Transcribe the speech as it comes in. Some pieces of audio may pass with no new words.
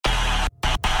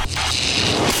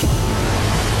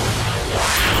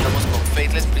Estamos con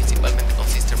Faithless, principalmente con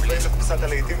Sister Bliss. קבוצת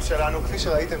הלהיטים שלנו, כפי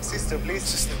שראיתם, Sister Bliss.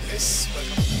 Sister Bliss,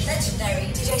 Legendary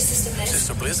DJ Sister Bliss.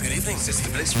 Sister Bliss, good evening. Sister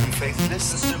Bliss from Faithless.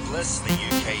 Sister Bliss, the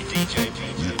UK DJ.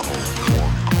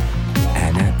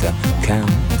 And at the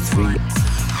count of three,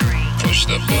 Push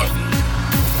the button.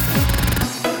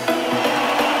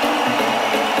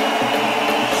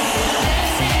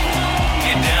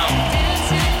 Get down.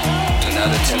 Do not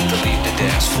attempt to leave the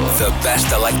dance floor. the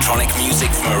best electronic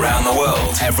music from around the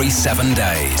world every 7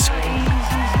 days.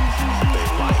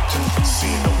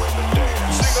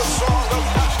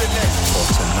 For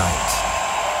tonight,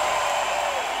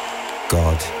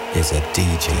 God is a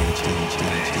DJ.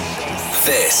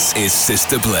 This is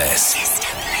Sister Bliss.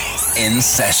 In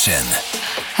session.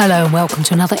 Hello and welcome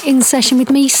to another In Session with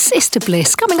me, Sister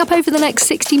Bliss. Coming up over the next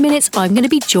 60 minutes, I'm going to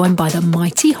be joined by the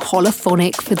mighty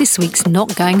Holophonic for this week's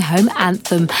Not Going Home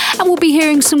anthem. And we'll be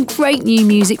hearing some great new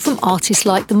music from artists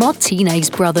like the Martinez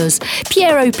Brothers,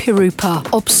 Piero Pirupa,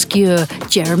 Obscure,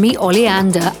 Jeremy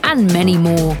Oleander, and many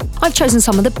more. I've chosen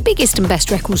some of the biggest and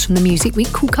best records from the Music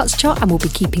Week Cool Cuts chart, and we'll be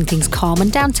keeping things calm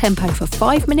and down tempo for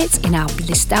 5 minutes in our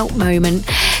blissed out moment.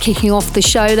 Kicking off the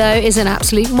show, though, is an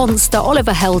absolute monster,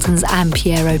 Oliver Heldens and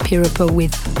Piero Pirupa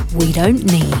with We Don't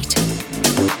Need.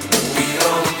 We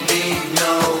don't need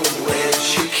no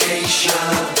education.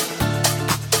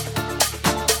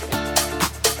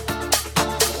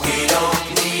 We don't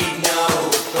need no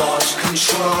thought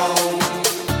control.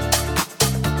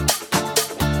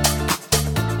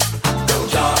 No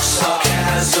dark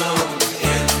sarcasm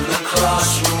in the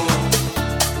classroom.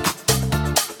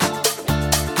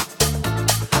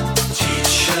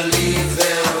 Teacher, leave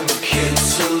them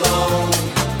kids alone.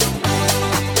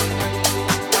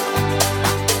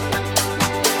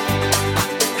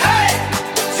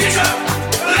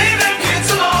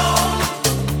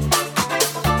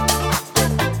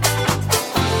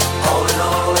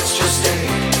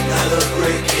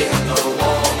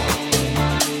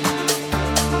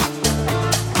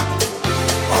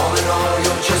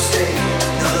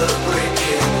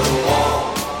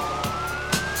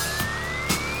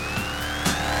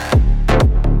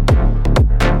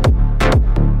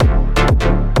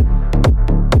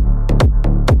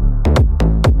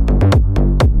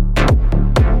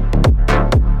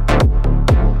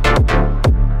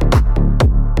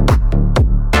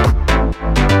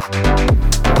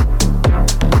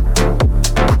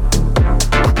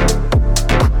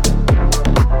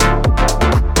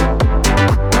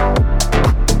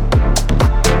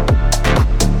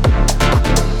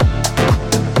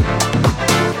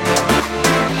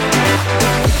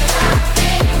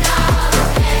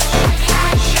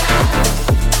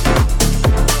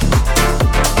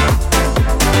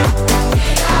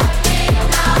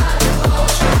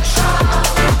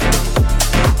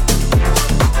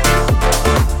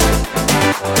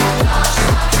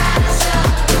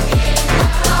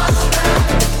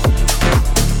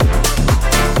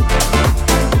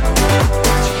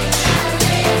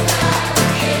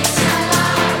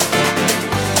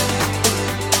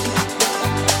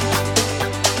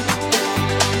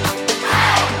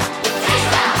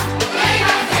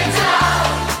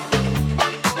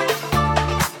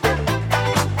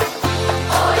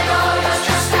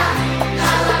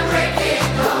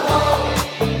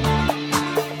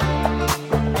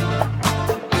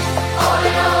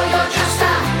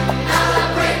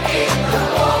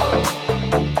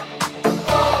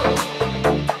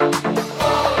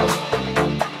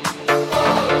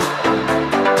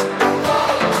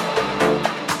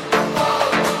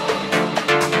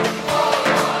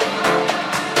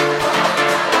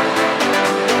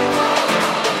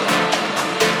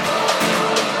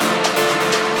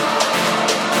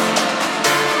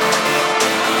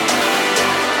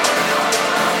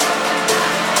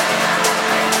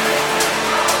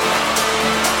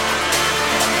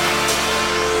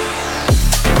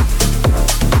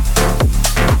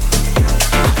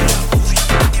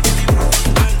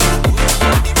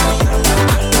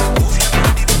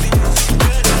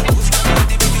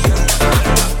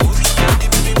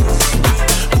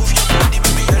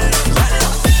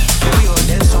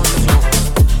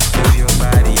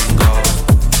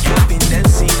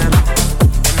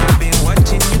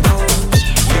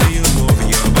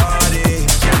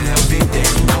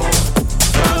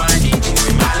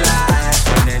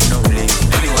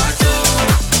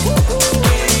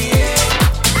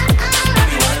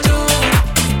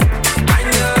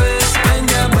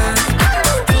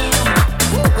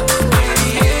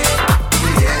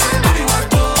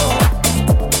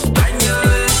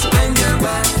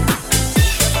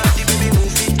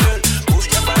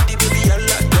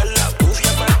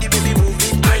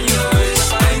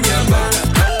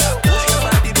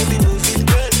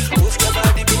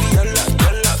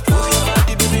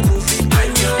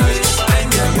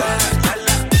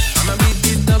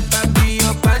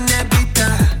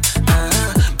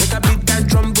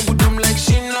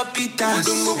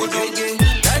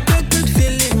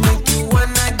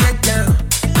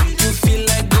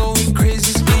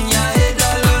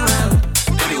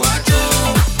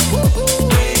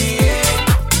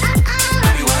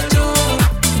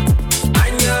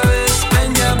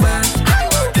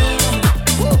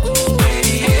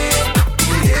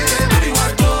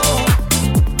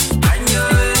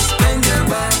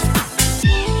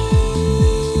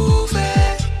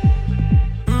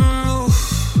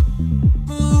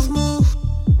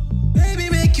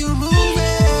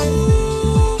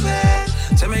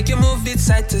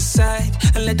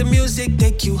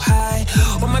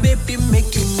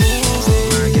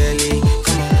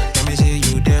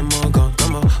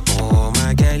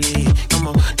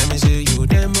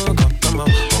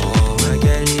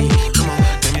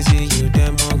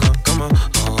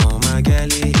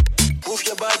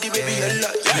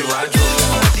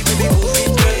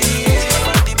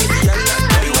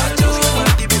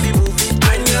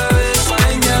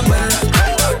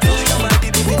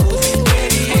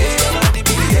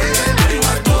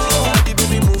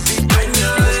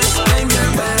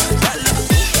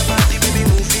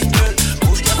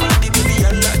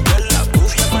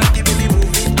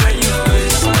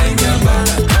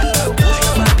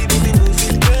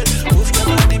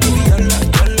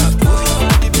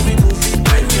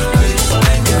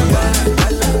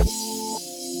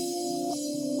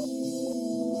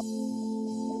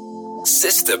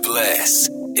 Sister Bliss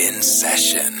in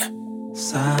session.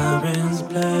 Sirens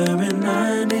blaring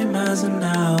 90 miles an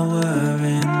hour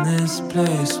in this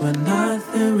place where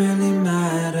nothing really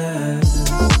matters.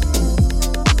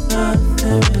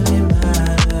 Nothing really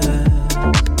matters.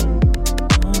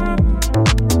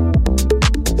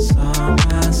 Saw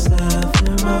myself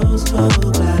in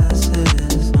rose-gold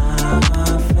glasses. My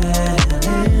heart fell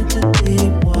into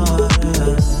deep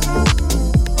water.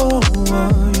 Oh,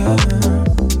 yeah.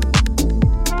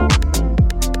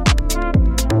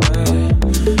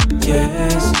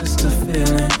 Yes, just a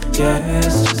feeling.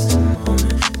 Yes, just a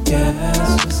moment. Yes,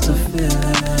 just a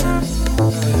feeling.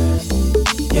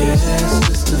 Yes,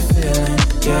 just a feeling.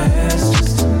 Yes,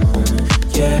 just a moment.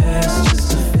 Yes,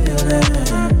 just a feeling.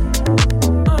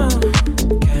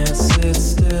 Can't sit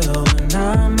still when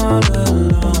I'm all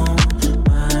alone.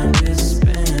 Mind is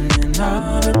spinning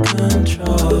out of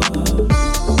control.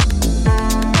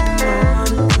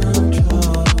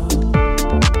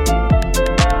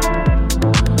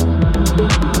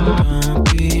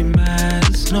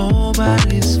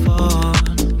 Nobody's fault.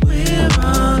 We're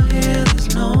all here, there's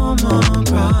no more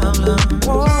problem.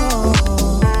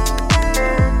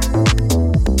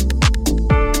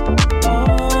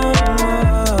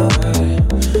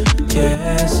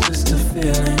 Yes, just a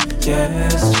feeling.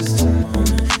 Yes, just a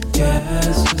moment.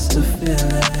 Yes, just a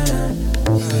feeling.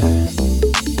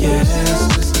 Yes,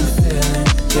 just a feeling.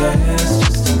 Yes,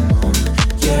 just a moment.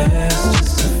 Yes,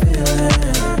 just a feeling.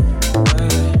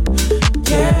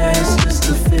 Yes, just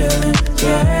a feeling.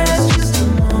 Yes, just a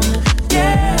moment.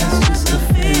 Yes, just a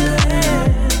feeling.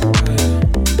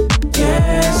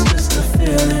 Yes, just a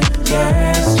feeling.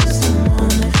 Yes, just a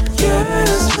moment.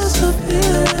 Yes, just a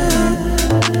feeling.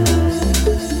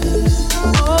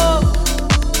 Oh,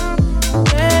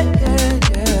 yeah, yeah,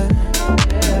 yeah,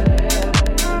 yeah.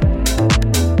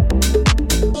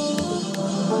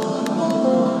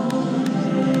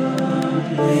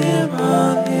 We're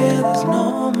all here, there's no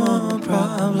more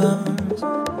problems.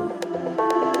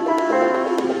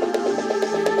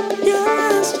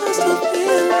 Yeah, it's just a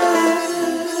feeling.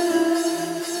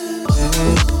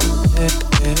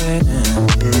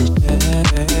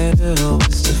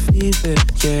 It's the fever, it's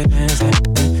just a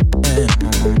feeling.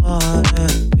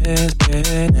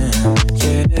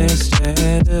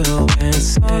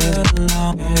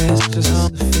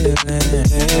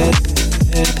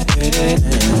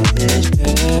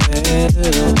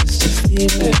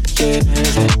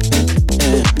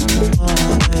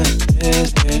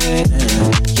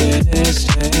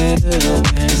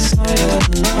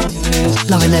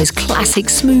 Loving those classic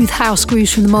smooth house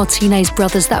grooves from the Martinez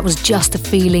Brothers. That was Just a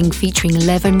Feeling featuring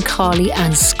Levin, Carly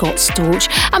and Scott Storch.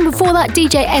 And before that,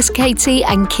 DJ SKT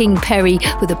and King Perry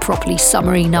with a properly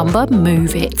summery number,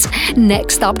 Move It.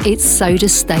 Next up, it's Soda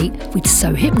State with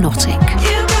So Hypnotic.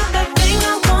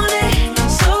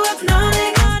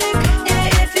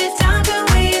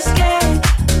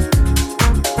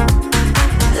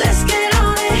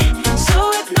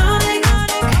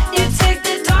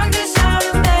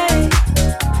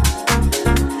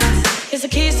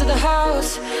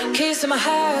 To my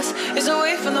house is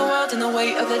away from the world and the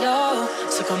weight of it all.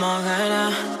 So come on right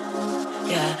now.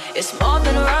 Yeah, it's more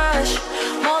than a rush,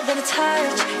 more than a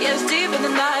touch. Yeah, it's deeper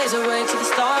than that, it's a way to the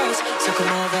stars. So come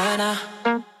on right now.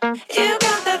 You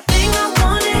got that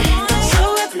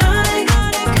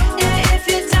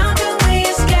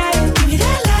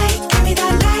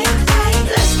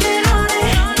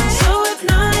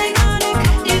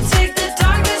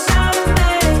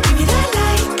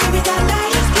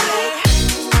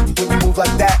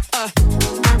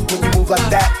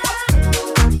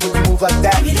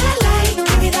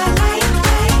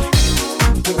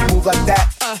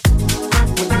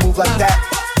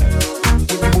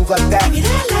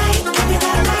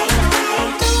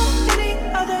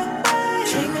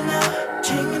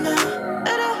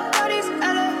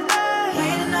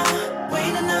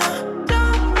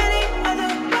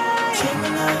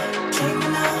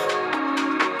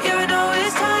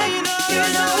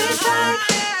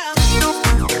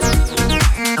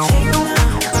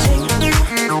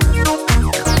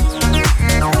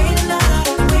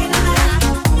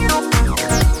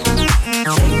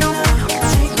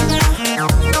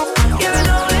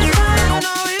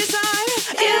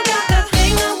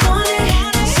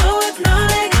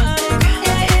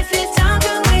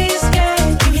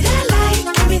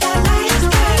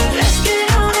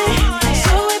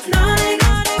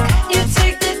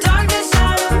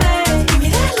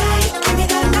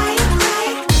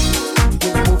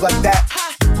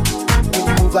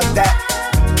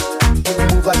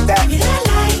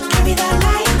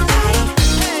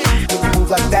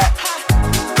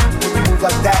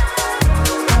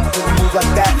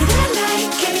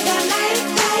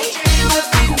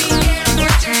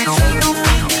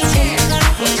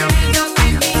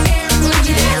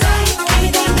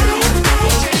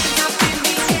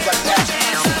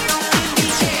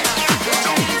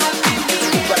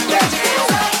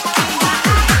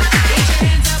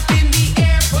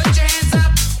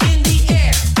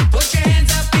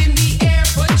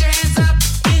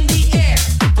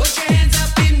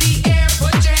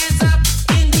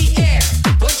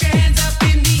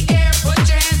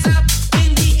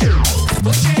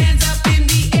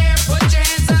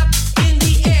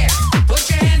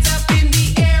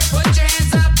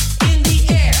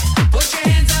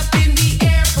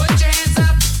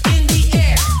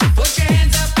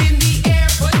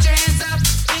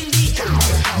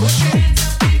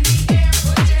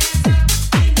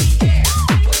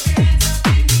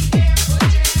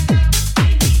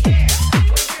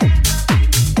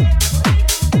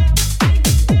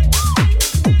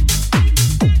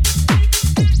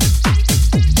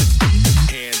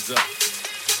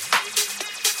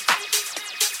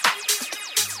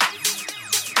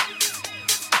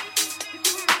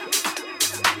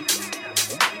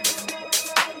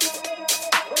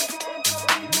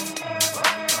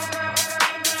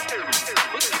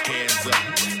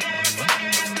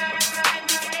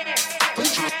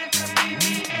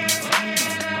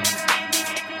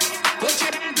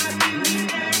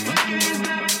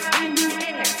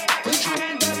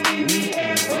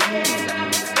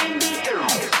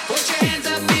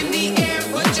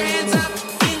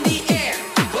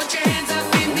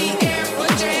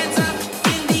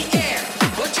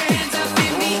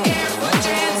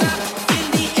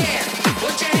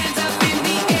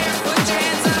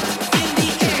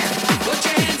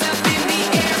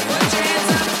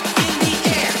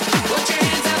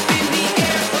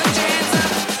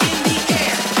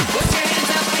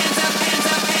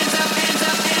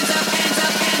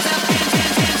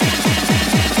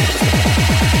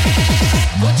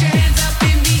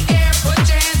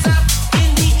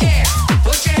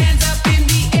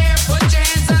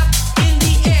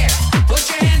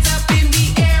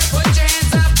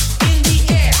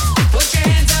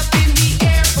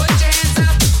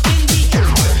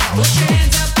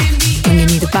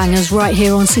Tunes right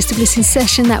here on Sister Bliss in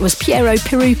Session. That was Piero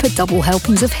Pirupa, double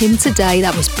helpings of him today.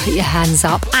 That was Put Your Hands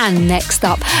Up. And next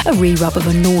up, a re-rub of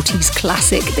a Naughties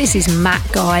classic. This is Matt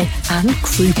Guy and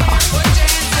Krupa.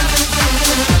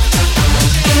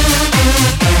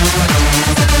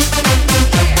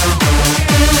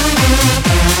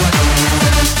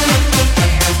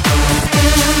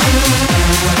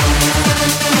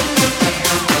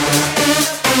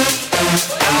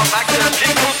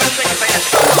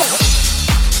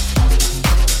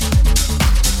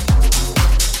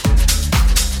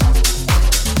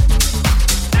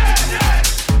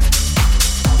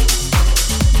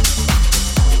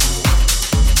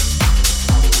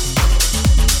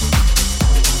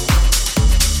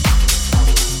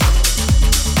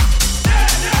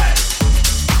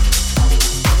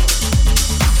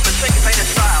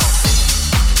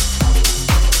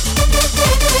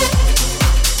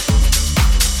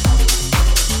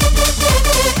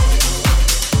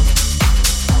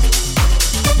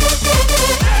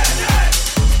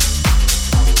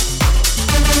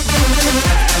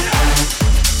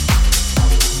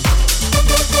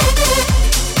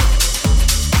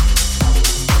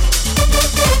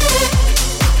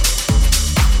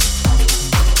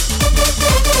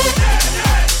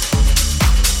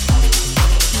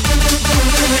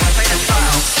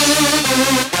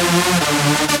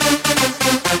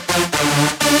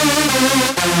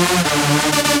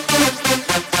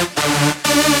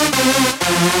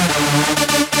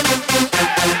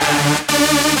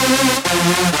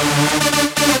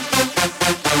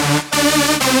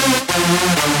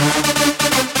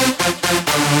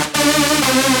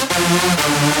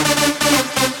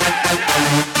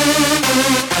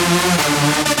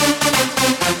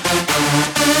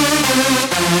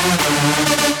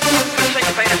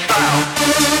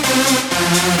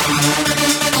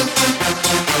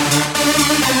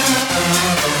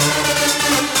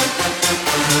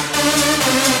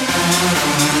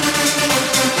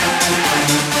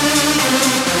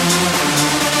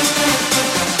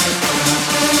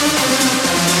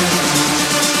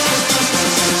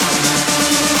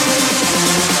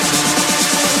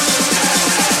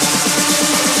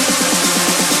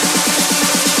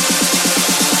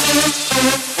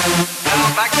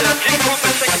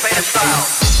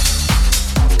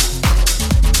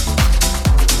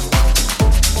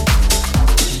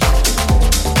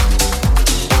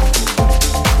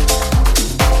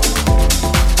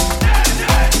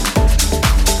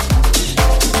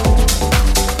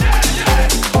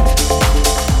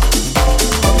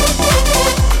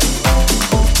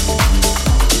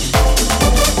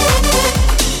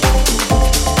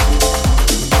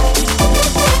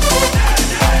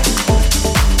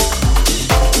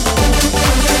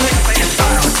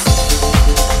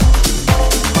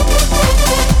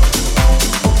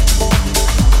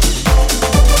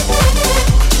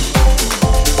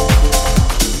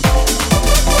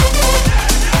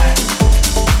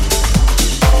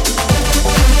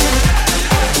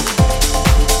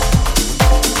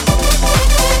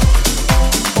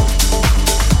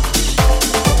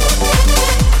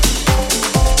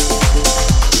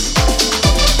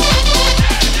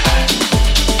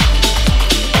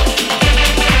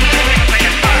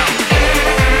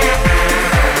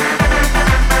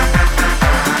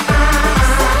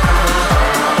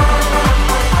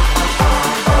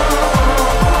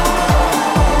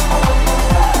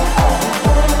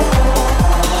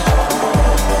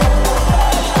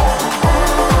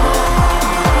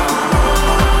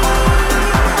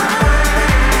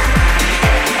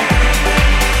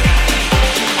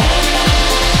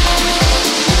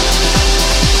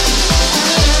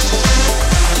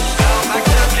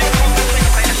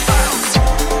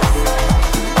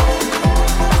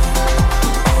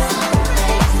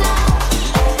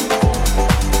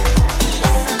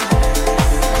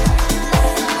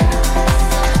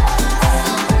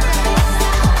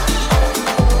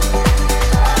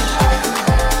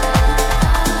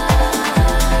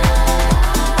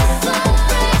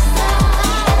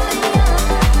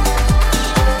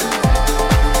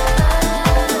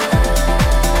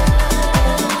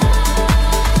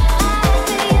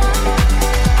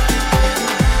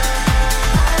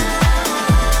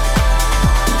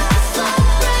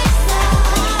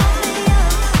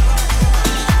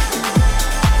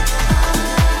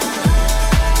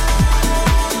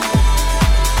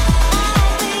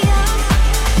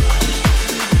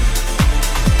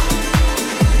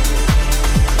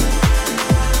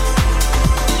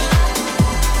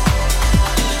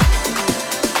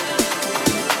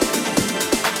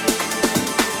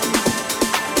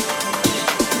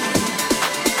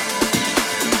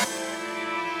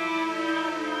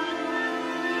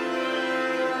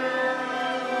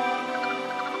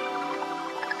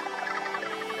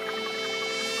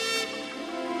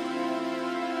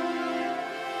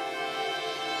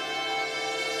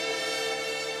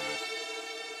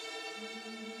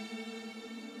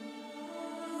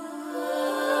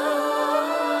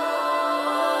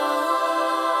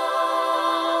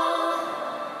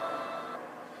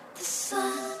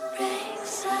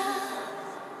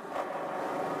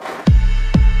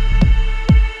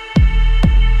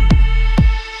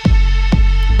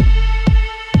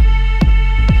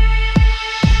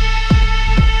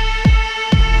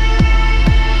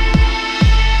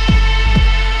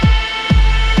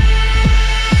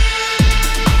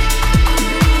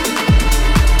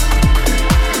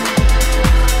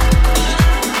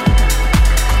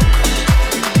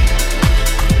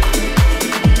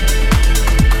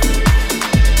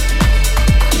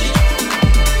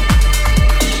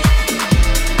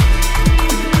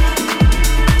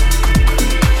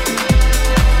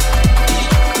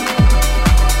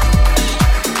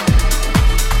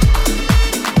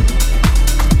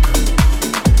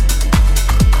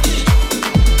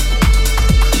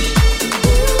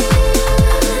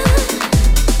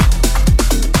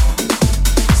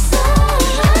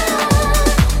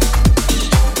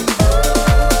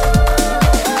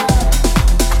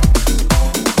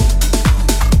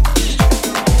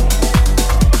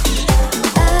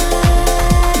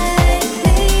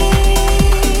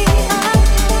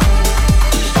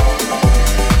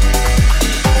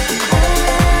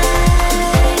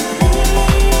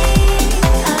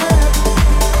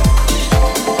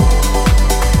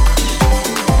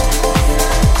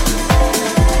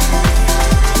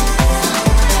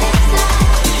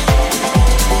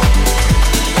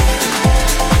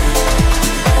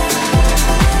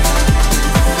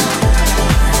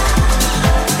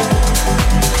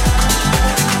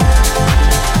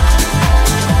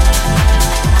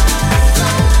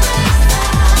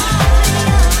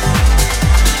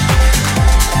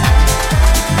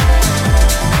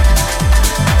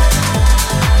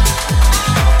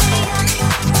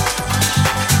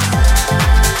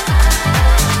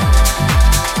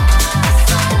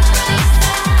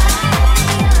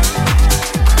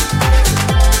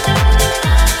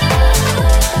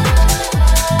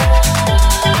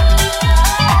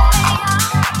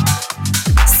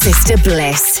 Sister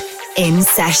Bliss in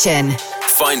session.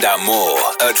 Find out more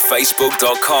at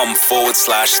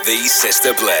facebook.com/The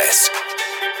Sister Bliss.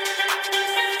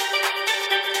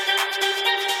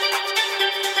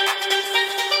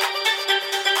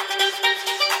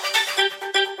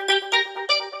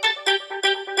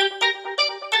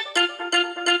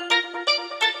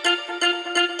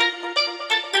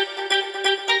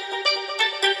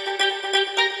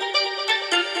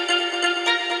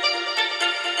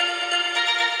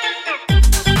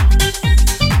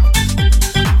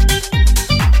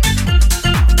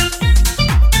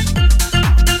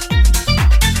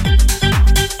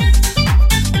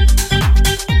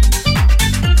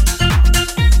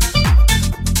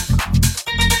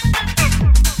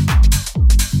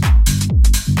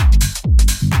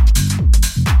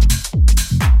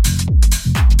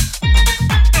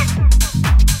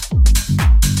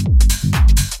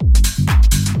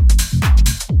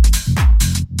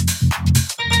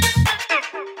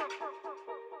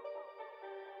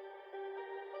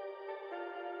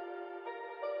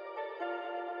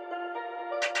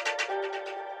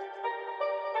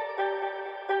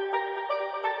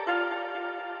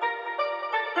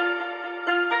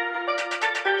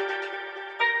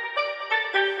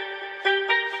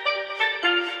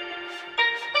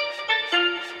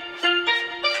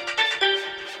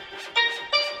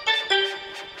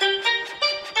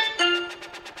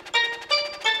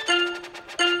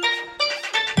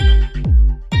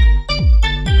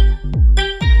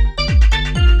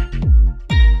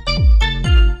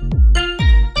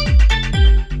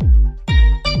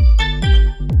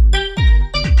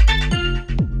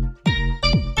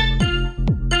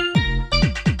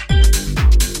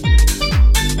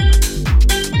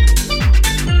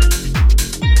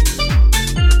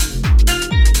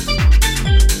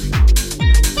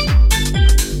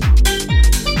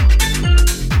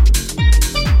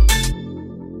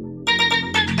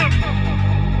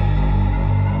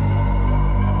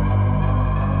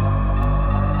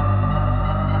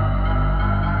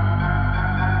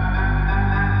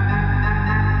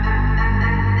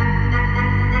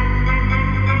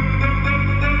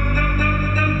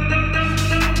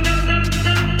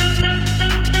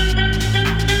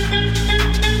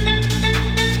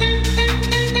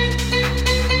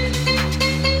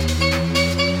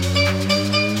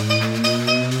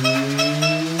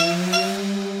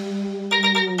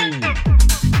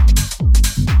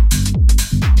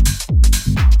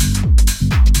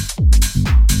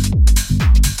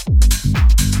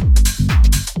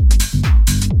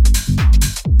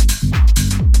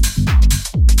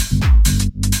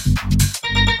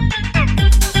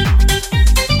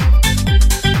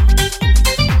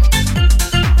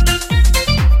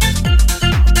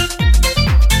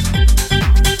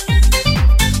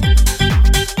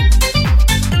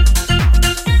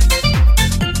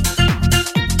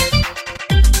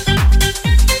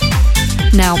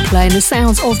 Now playing the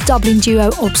sounds of Dublin duo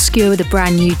Obscure with a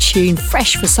brand new tune,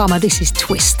 fresh for summer. This is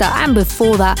Twister. And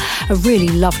before that, a really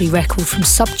lovely record from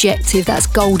Subjective. That's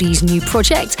Goldie's new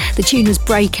project. The tune was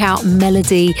Breakout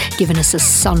Melody, giving us a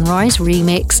Sunrise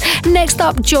remix. Next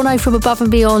up, Jono from Above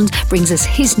and Beyond brings us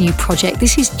his new project.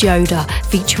 This is Joda,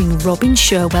 featuring Robin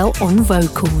Sherwell on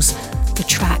vocals. The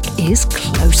track is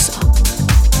Closer.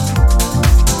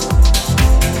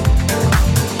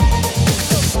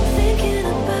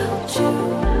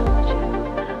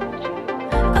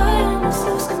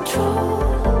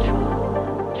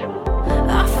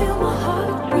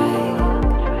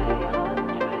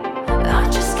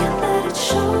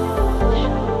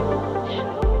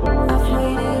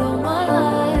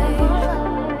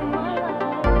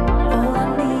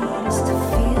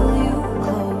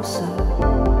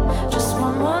 Just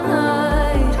one more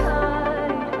night.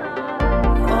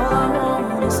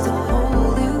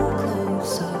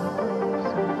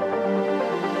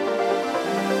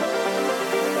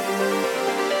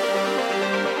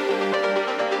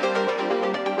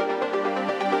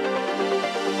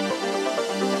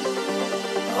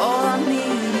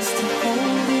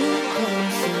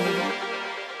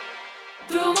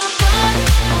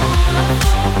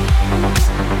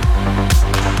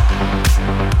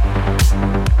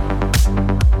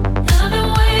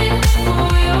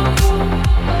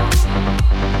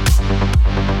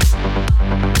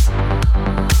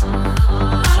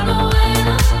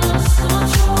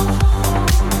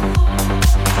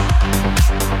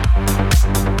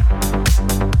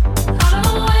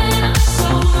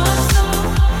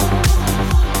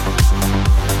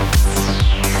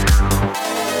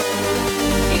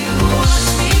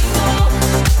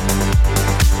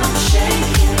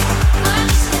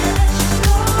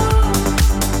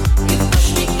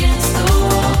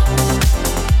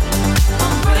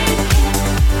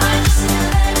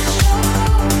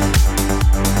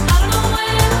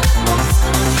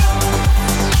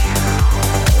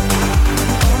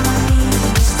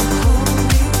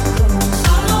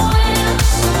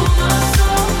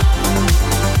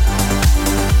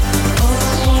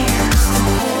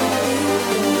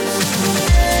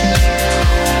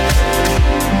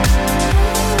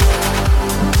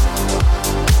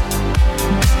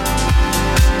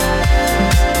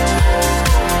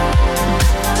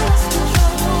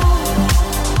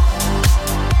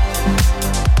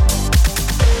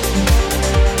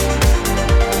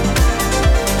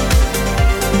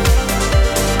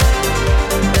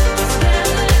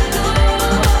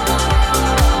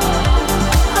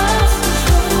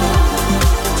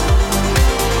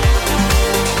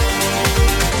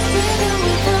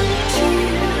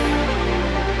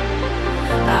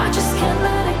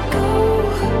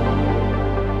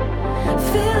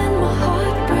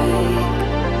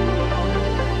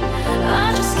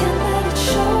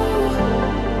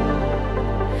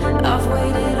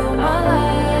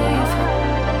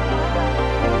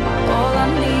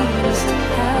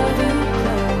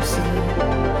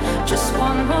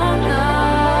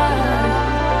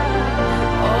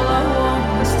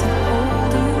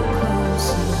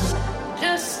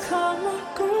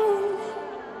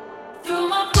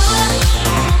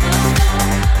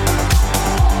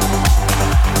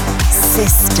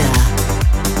 Sister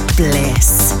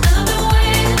Bliss.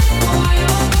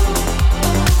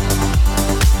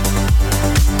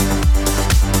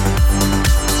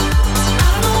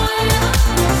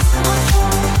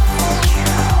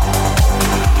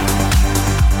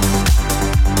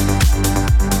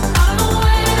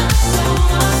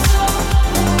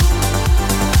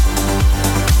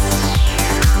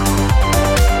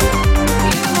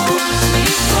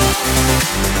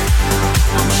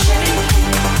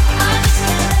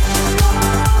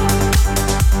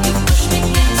 Push me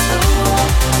against the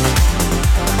wall.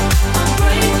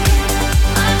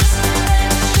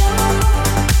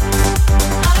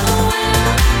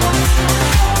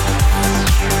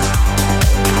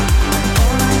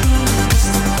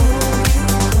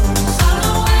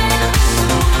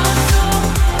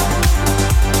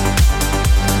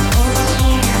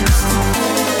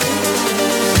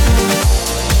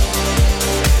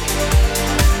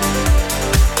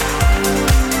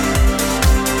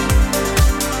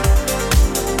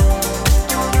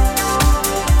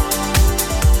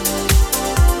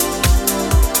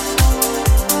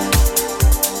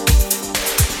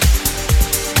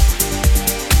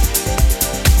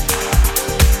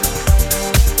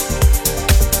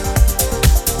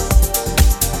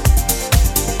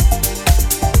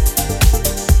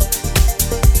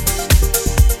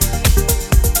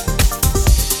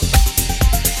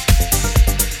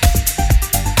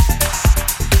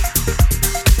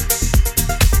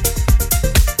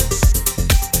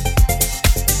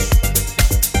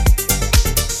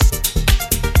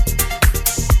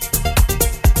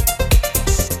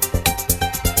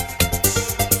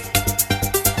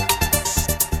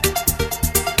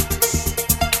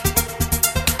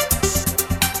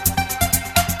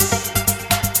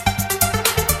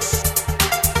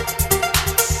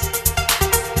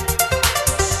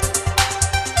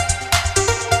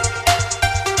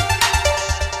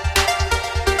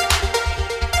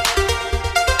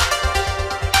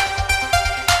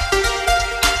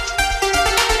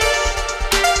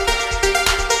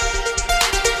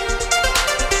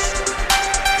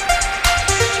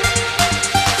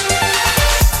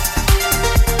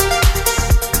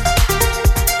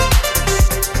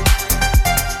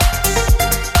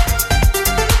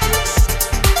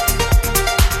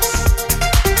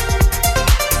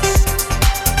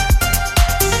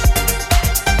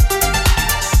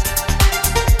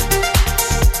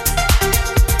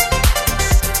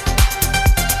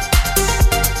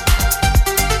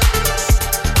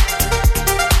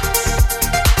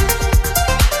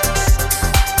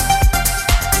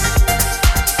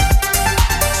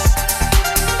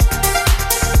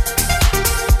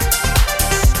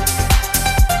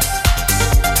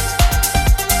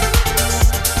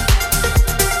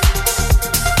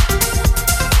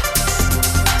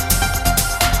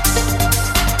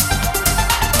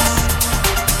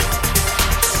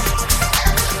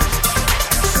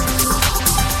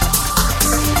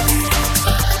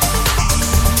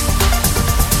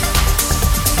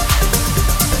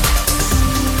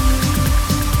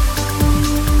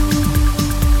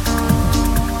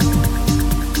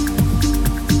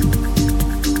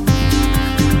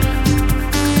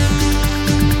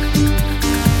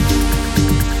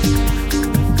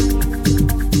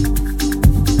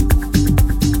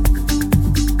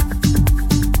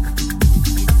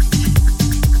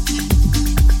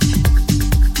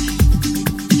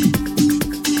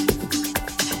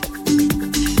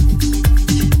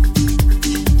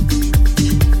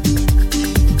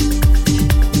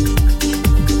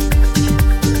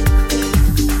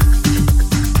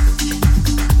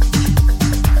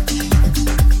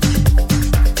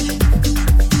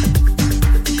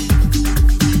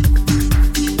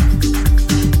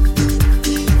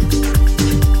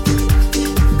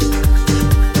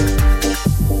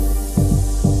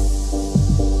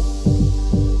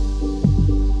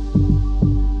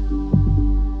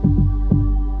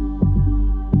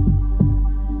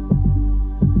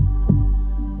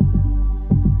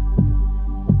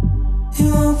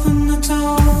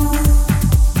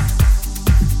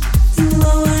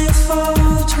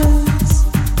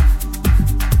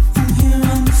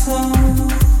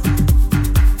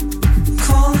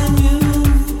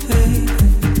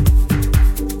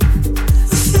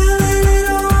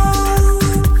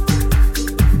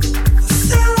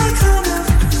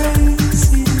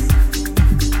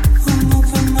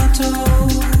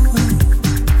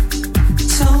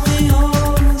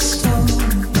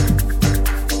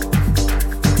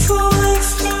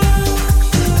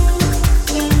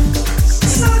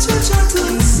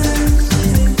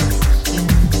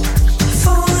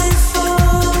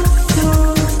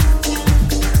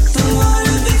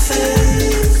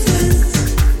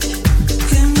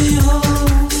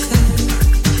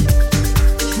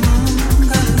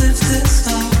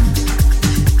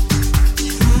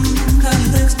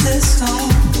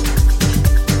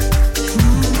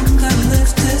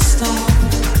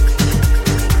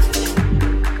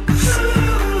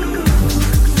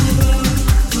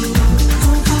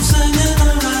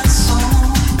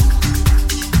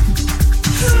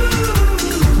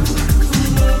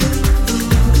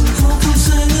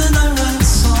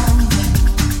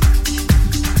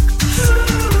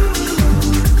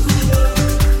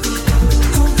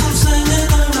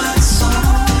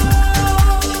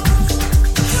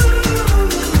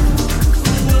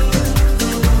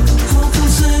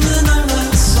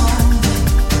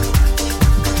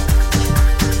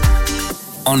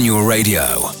 on your radio,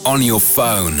 on your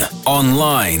phone,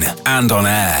 online, and on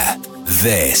air.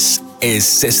 This is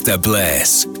Sister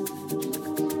Bliss.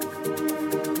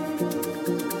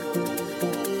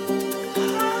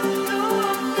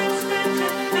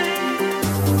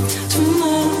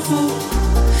 Tomorrow,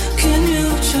 can you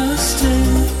just stay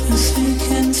and sneak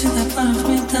into that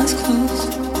pathway that's close?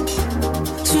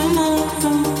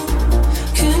 Tomorrow,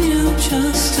 can you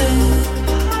just stay?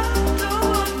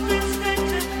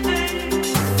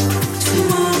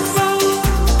 Tomorrow,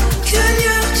 can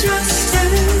you just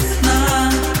stay?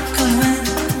 Not gonna wait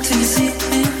till you see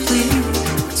me bleed.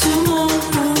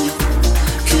 Tomorrow,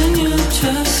 can you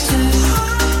just stay?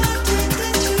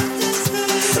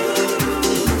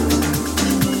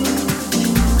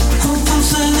 Hope I'm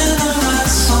singing the right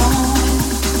song.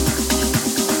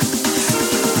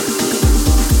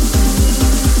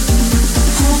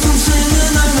 Hope I'm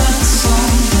singing the right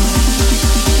song.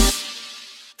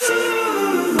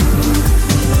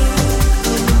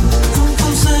 Hope I'm singing the right song. Hope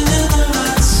I'm singing the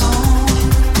right song.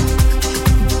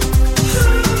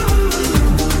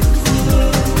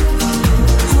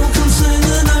 Hope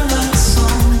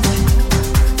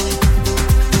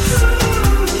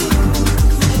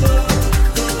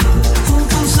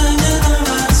I'm singing the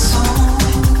right song.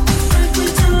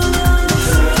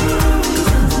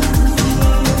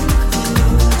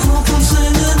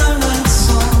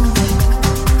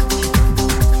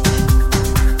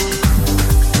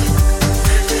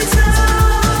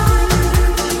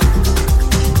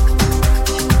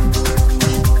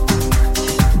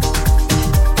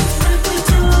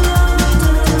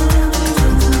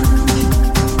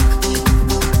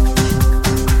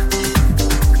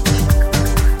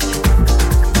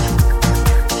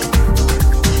 Hope I'm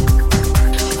singing the right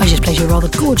song. I just played you a rather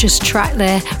gorgeous track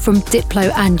there from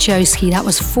Diplo and Joski. That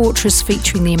was Fortress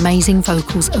featuring the amazing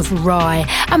vocals of Rye.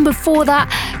 And before that,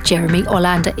 Jeremy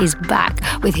Olander is back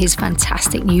with his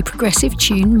fantastic new progressive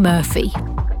tune, Murphy.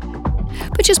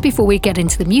 But just before we get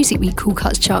into the Music Week Cool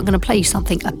Cuts chart, I'm going to play you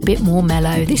something a bit more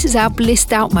mellow. This is our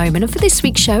blissed out moment. And for this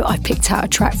week's show, I picked out a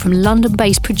track from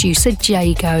London-based producer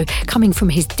Jago, coming from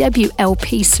his debut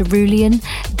LP, Cerulean.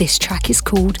 This track is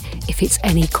called If It's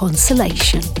Any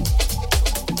Consolation.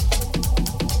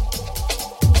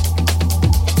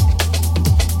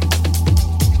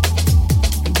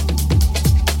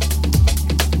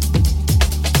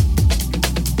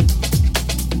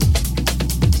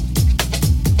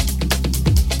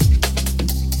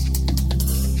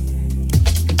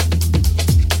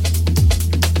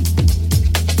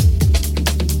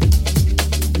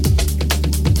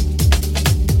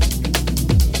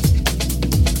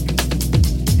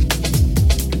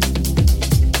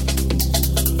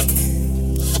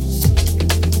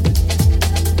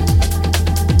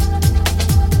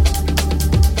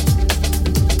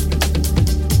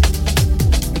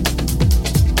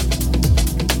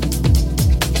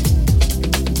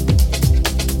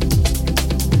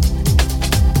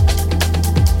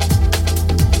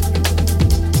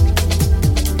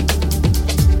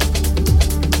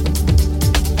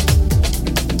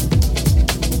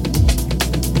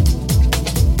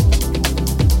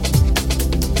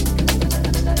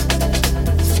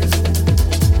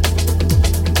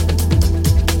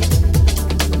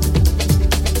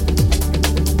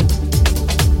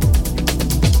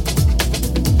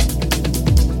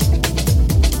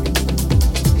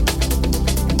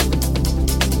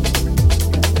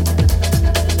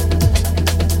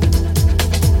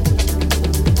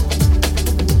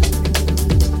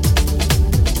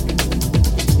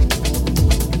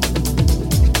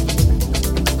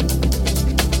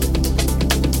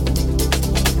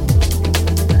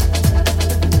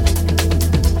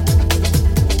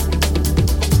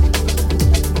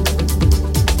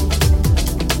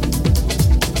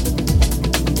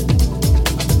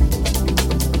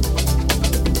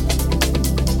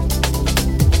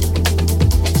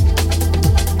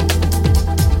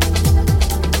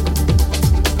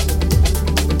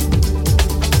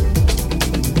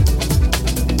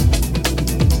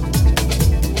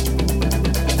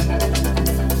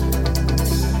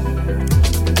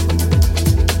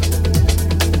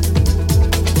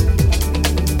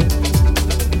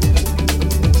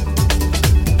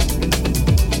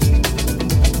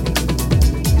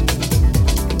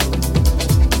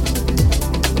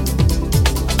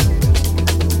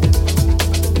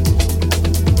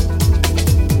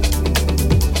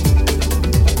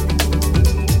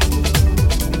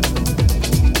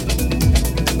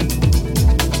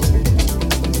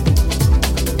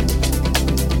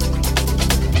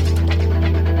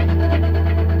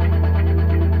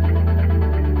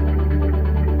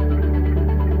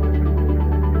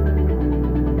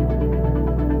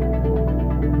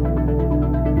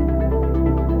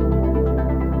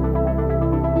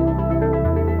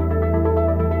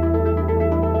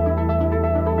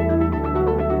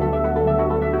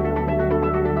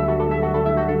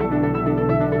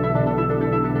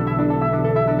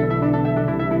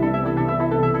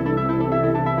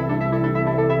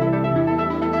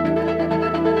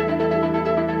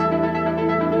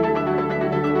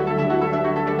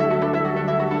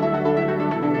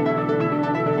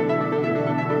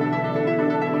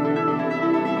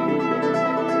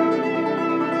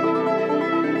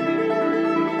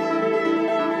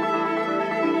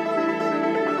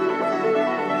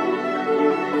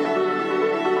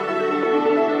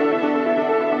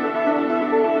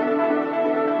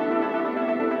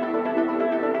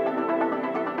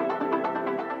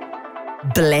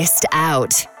 Blissed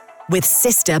Out with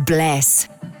Sister Bliss.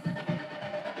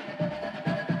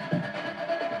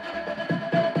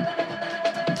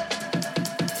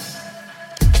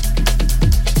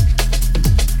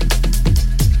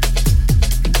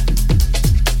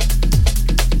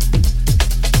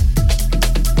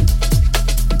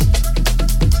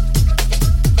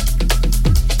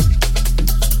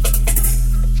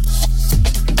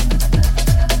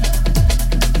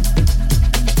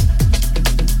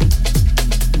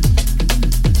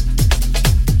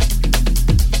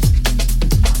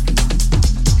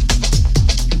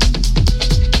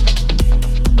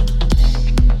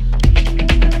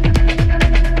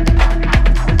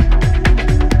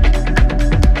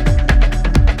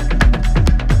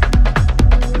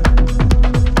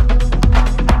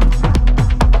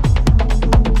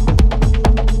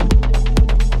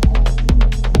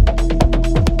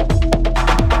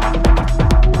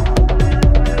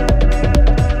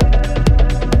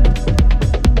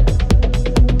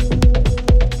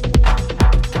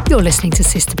 You're listening to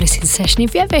Sister Bliss in Session.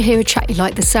 If you ever hear a track you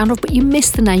like the sound of but you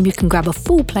miss the name, you can grab a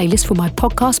full playlist from my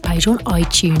podcast page on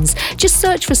iTunes. Just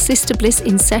search for Sister Bliss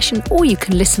in Session, or you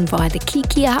can listen via the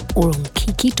Kiki app or on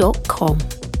kiki.com.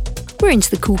 We're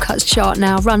into the Cool Cuts chart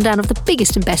now, rundown of the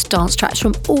biggest and best dance tracks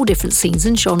from all different scenes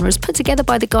and genres, put together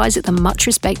by the guys at the much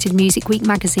respected Music Week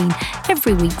magazine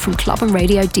every week from club and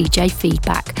radio DJ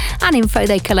feedback and info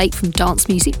they collate from dance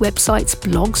music websites,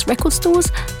 blogs, record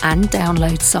stores and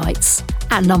download sites.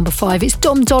 At number 5, it's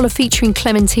Dom Dollar featuring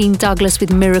Clementine Douglas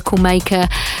with Miracle Maker.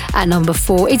 At number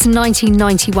 4, it's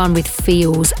 1991 with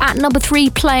Feels. At number 3,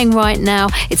 playing right now,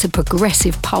 it's a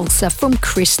progressive pulsar from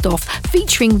Christoph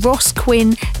featuring Ross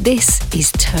Quinn. This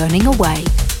is Turning Away.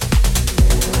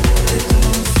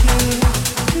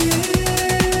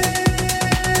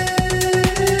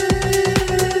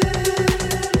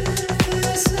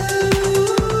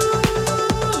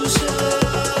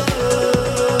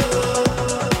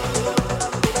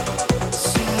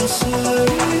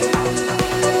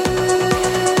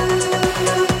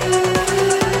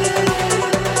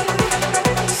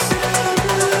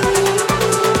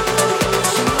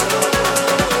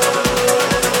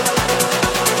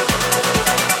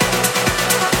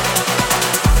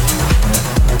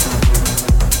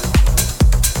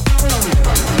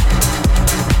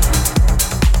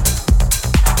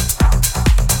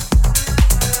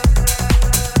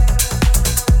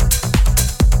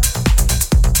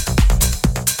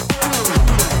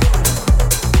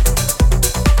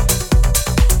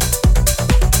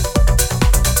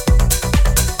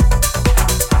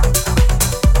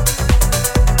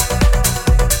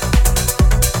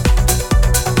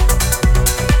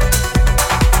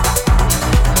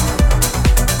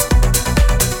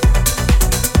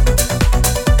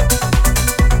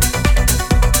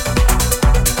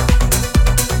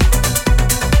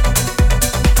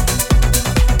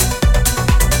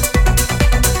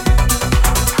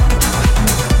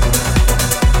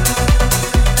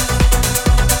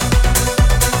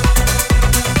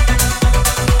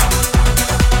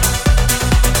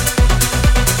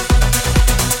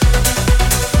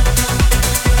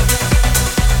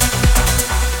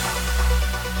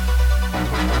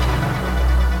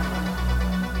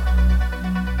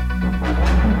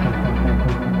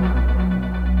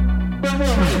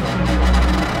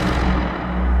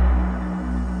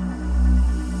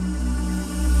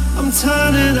 I'm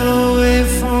turning away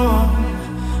from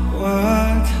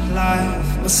work,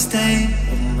 life, my state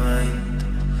of mind.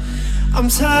 I'm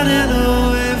turning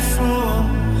away from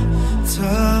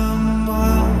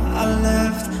turmoil I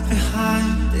left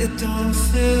behind. It don't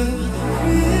feel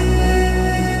real.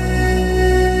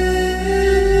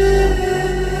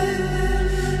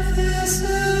 This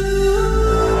illusion,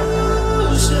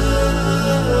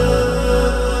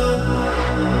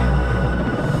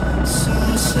 so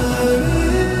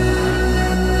sorry.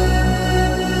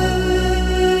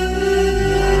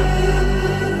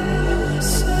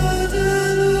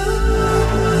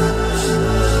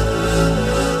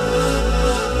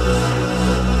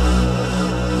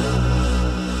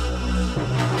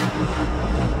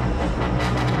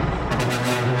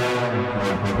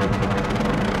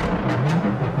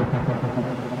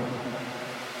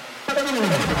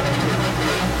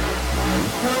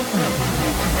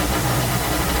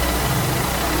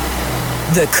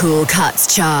 The Cool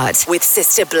Cuts chart with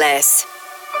Sister Bliss.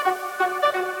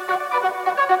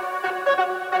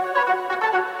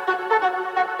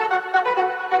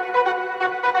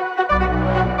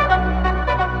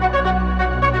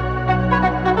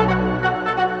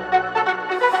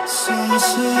 So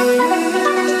sorry.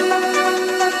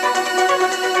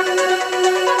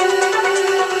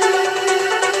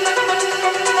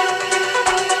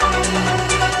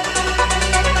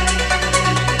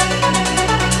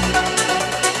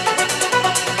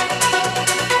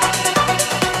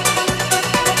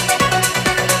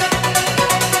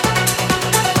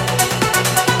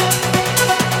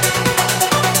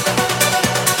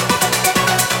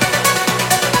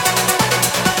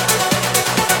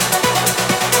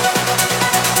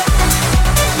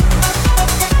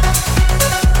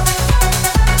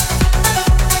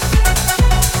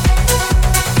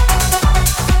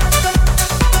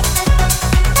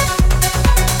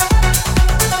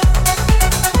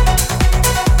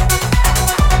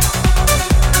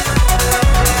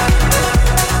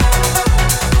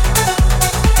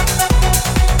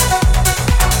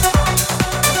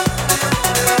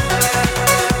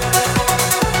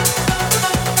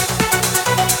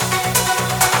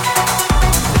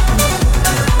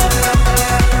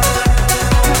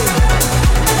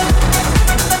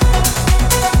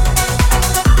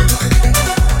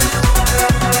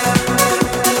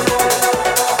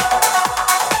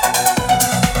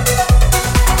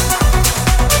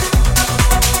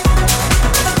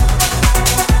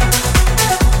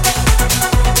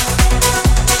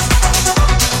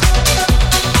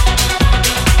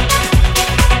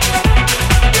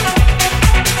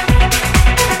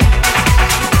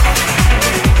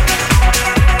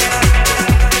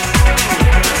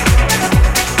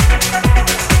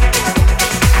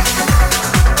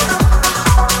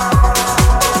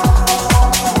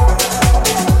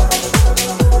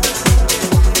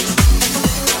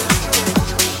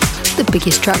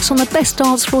 biggest tracks on the best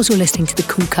dance floors. You're listening to the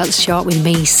Cool Cuts chart with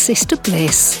me, Sister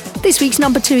Bliss. This week's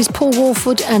number 2 is Paul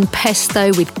Warford and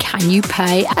Pesto with Can You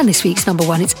Pay? And this week's number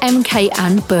 1, it's MK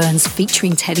and Burns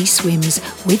featuring Teddy Swims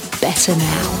with Better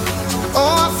Now.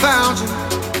 Oh, I found you.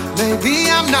 Maybe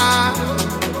I'm not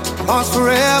lost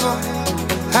forever,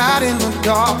 out in the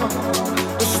dark.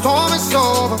 The storm is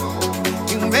over.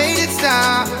 You made it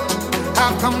stop.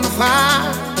 I've come to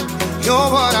find you're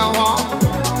what I want.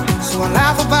 So I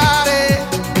laugh about it.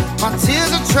 My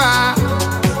tears are dry.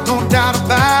 No doubt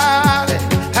about it.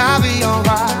 I'll be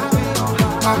alright.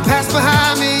 My past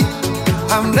behind me.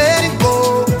 I'm letting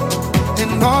go.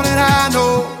 And all that I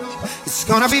know, it's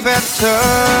gonna be better.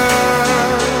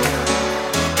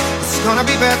 It's gonna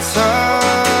be better.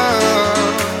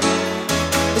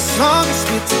 As long as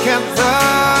we're together,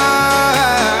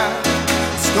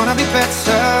 it's gonna be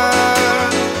better.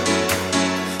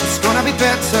 It's gonna be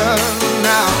better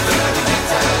now. It's gonna be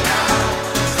better now. It's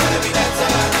gonna be better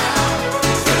now.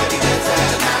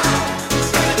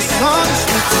 As long as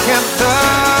we're together,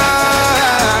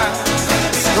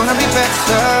 it's gonna be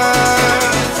better.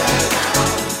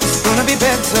 It's gonna be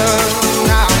better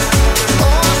now.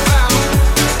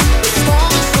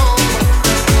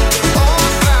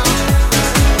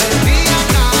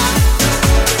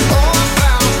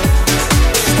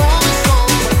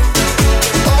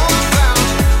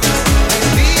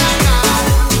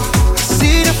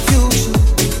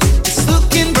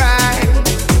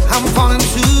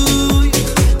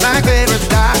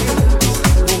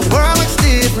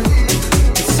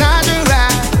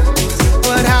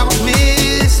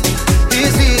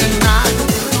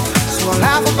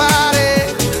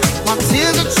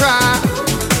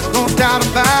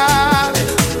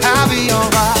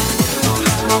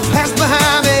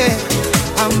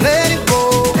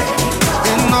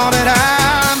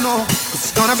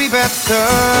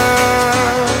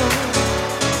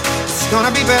 It's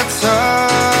gonna be better.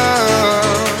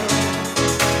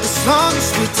 As long as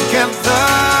we're together,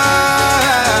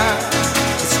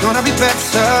 it's gonna be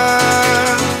better.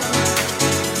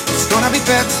 It's gonna be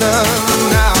better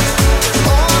now.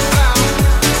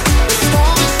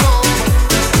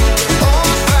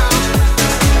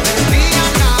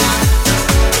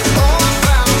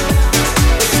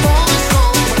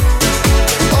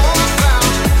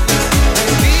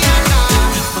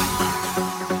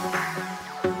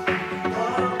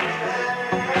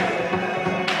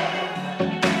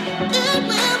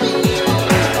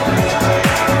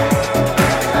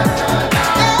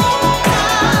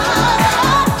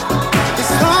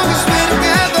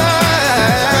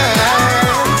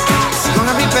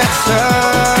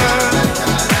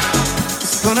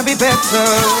 Better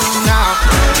now.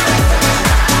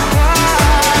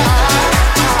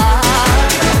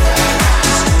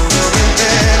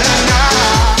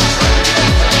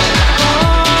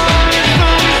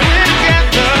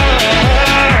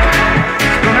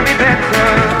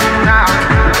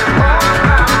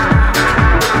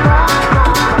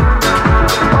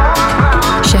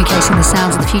 Showcasing the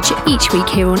sounds of the future each week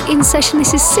here on In Session.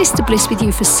 This is Sister Bliss with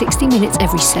you for 60 minutes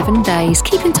every 7 days.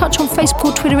 Keep in touch on Facebook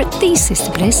or Twitter at The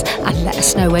Sister Bliss and let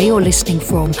us know where you're listening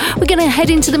from. We're going to head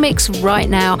into the mix right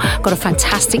now. Got a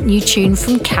fantastic new tune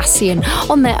from Cassian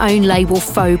on their own label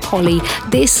Faux Poly.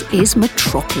 This is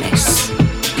Metropolis.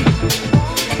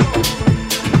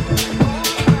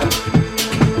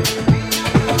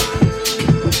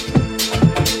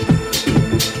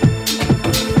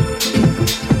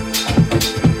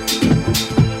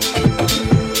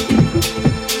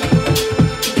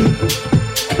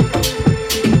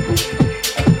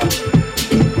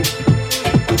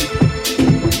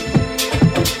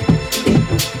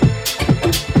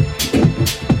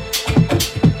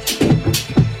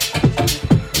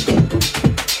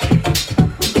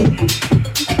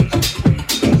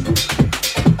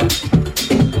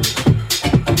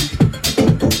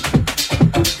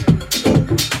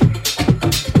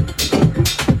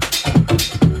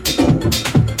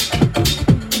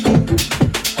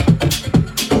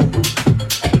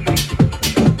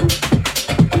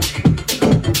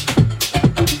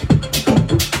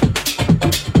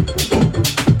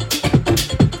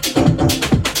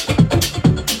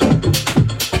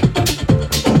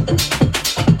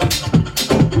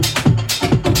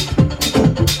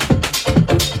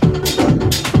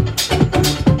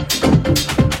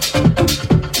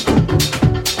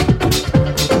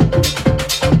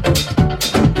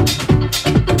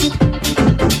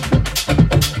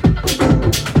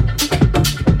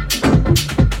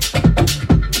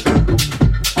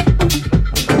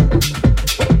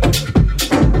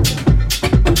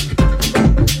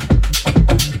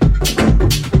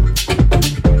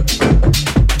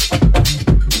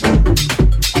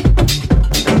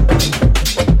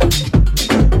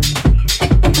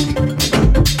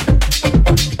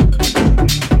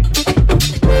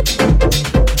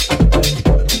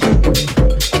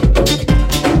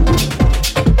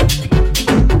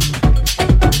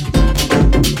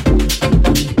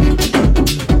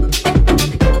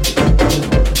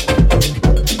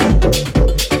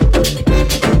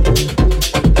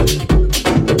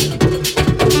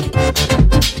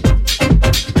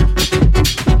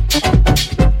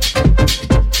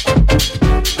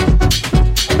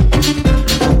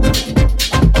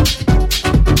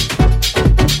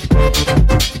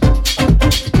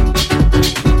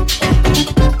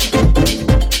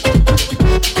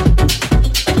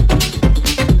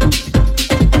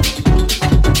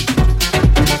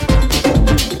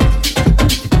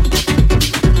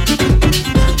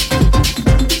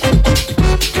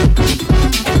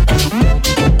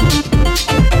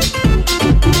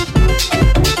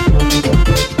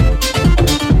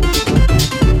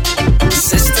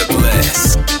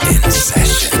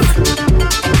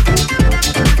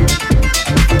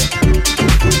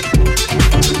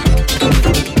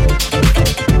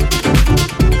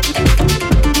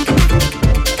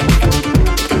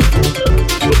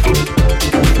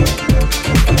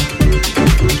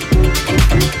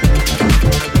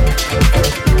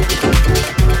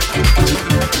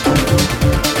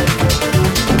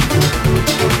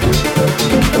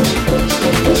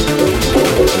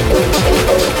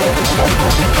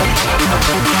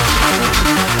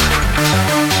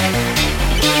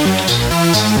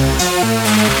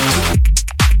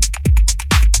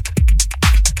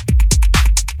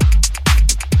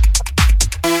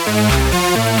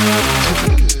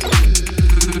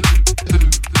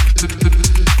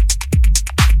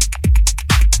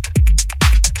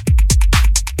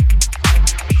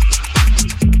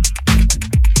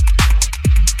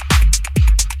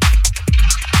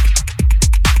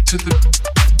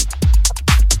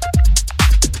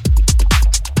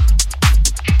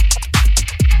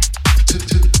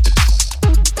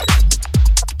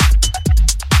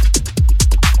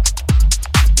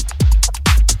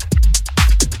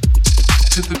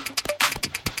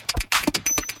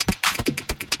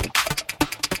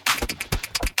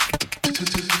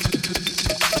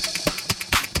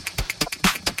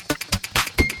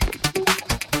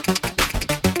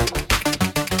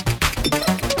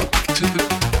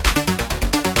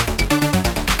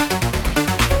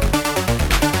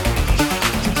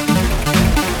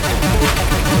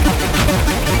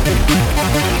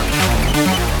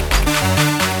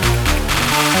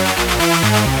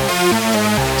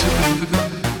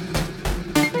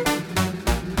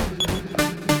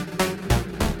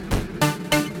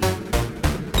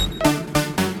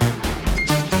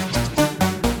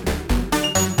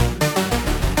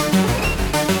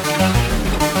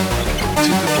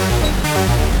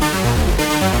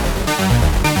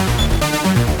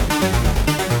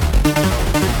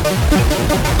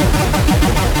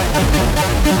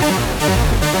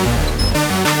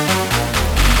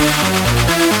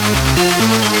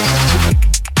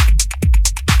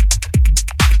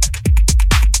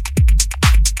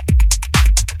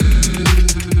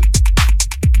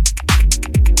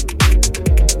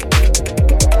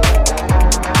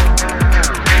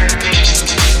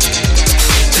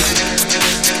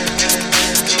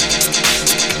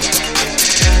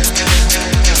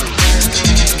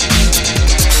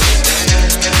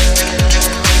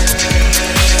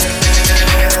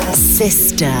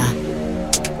 Sister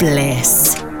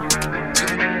Bliss.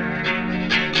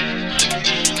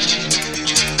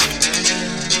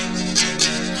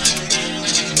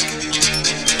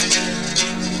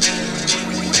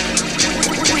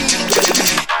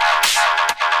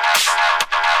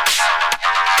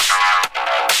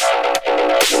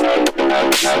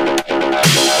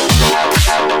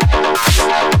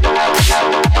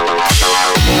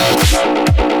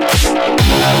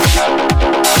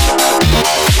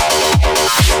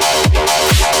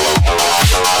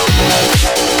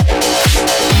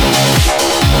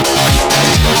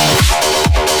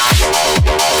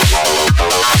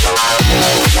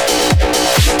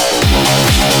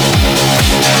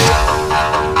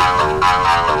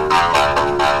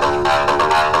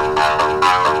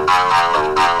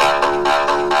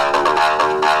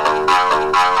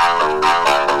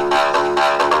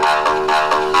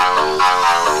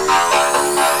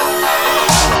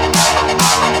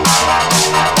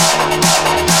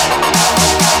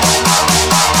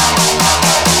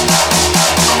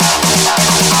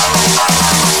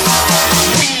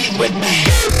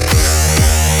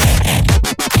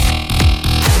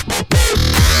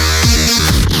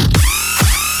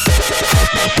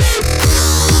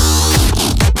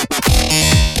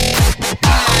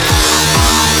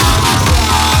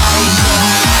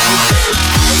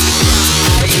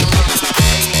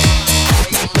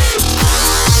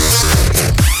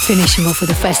 Finishing off with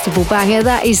a festival banger,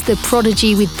 that is The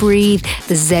Prodigy with Breathe,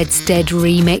 the Zed's Dead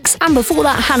remix. And before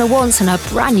that, Hannah Wants and her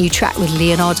brand new track with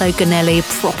Leonardo Ganelli,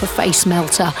 proper face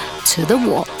melter, To The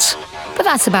What. But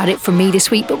that's about it from me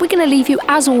this week, but we're going to leave you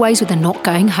as always with a Not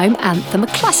Going Home anthem, a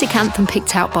classic anthem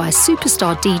picked out by a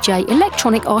superstar DJ,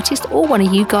 electronic artist or one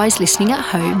of you guys listening at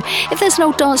home. If there's an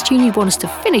old dance tune you want us to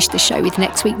finish the show with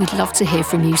next week, we'd love to hear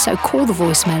from you, so call the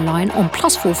voicemail line on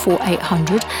 +44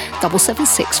 800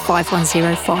 776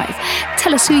 5105.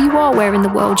 Tell us who you are, where in the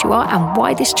world you are and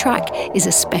why this track is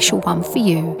a special one for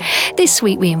you. This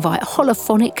week we invite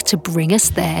Holophonic to bring us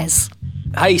theirs.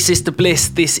 Hey Sister Bliss,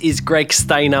 this is Greg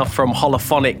Stainer from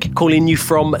Holophonic, calling you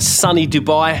from sunny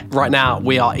Dubai. Right now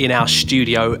we are in our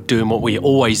studio doing what we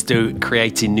always do,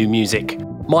 creating new music.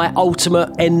 My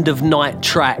ultimate end of night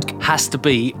track has to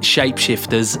be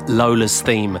Shapeshifters' Lola's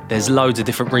Theme. There's loads of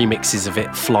different remixes of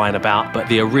it flying about, but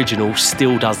the original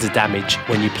still does the damage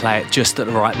when you play it just at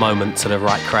the right moment to the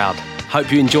right crowd.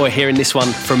 Hope you enjoy hearing this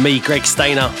one from me, Greg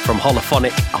Stainer from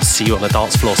Holophonic. I'll see you on the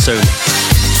dance floor soon.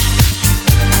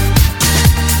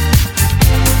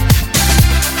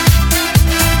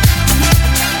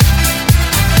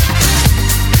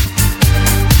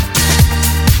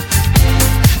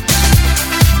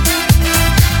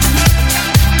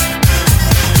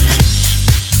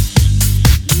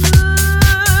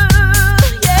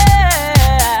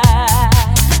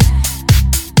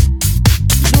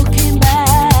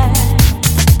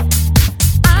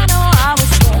 I know I was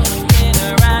floating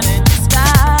around in the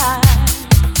sky.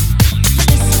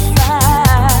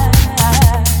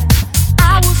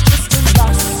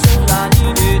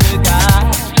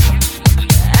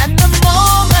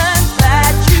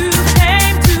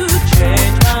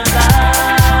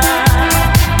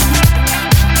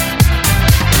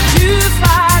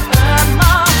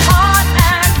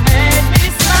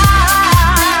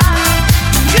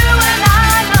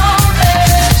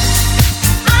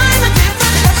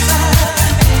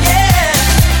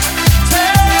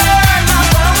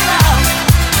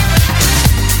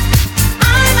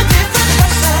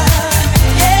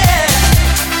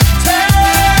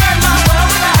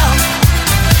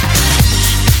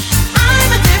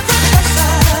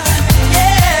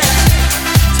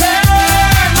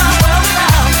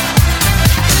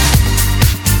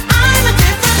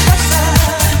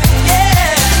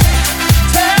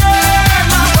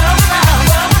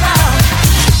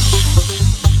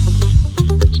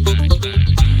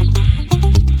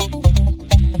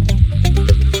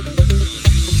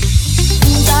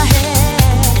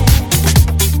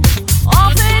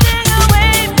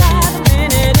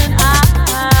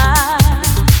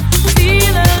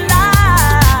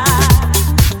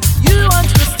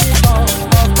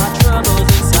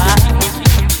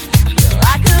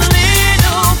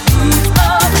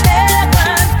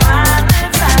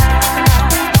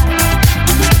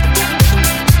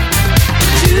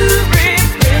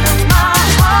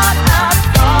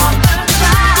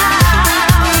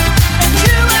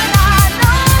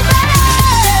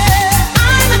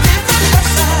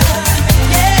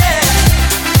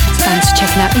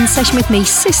 Now, In Session with me,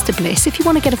 Sister Bliss. If you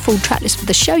want to get a full track list for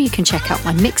the show, you can check out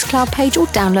my Mixcloud page or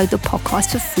download the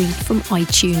podcast for free from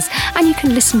iTunes. And you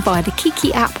can listen via the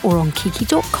Kiki app or on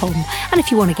kiki.com. And if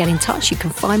you want to get in touch, you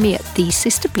can find me at The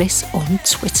Sister Bliss on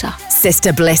Twitter.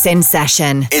 Sister Bliss In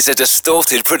Session is a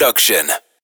Distorted production.